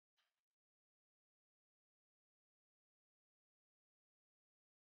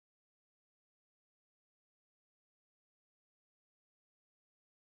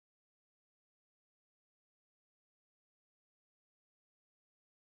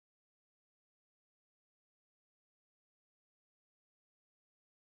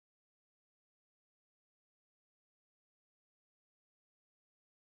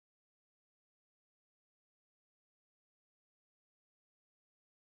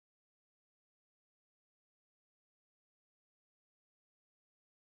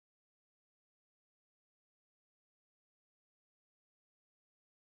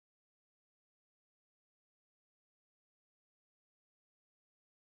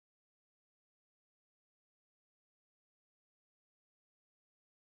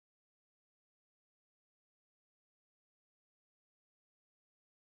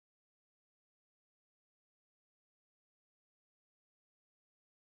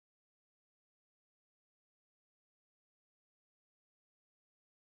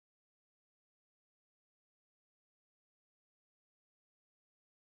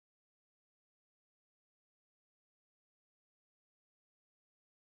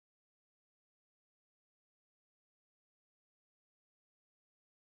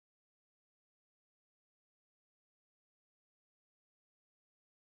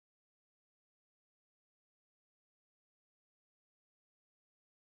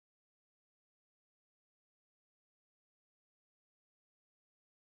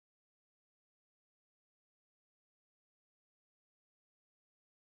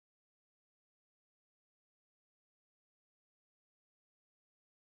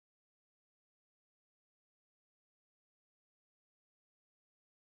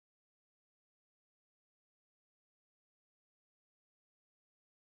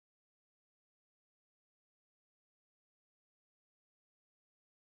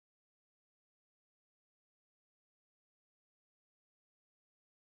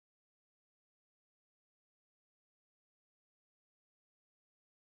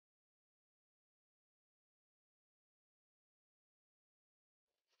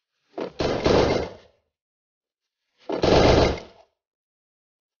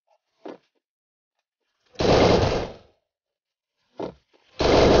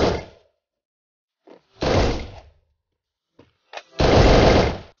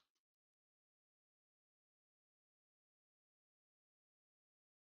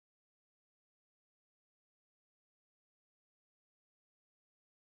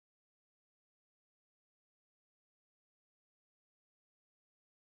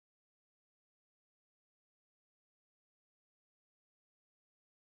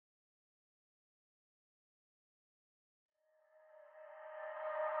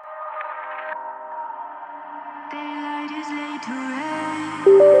Daylight is laid to rest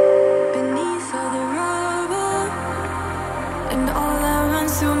beneath all the rubble, and all that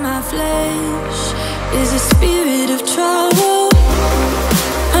runs through my flesh is a spirit of trouble.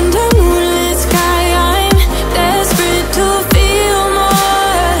 Under moonlit sky, I'm desperate to feel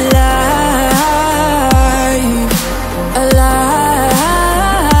more alive, alive.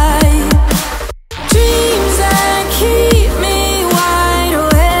 Dreams that keep me wide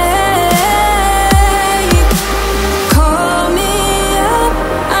awake, call me up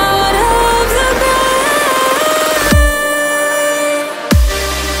out of the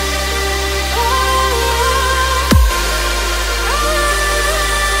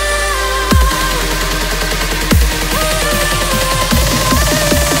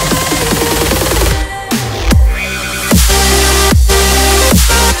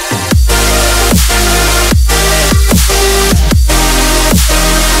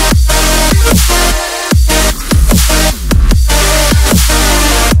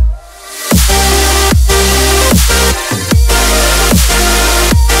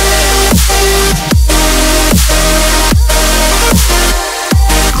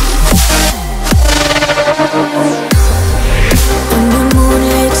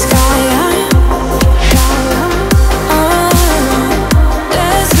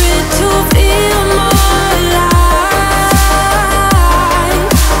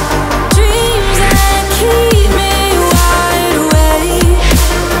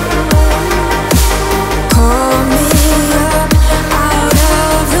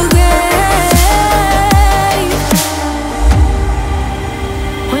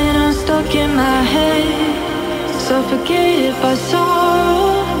suffocated by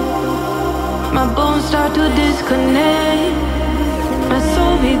sorrow. My bones start to disconnect. My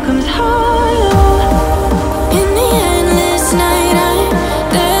soul becomes hollow.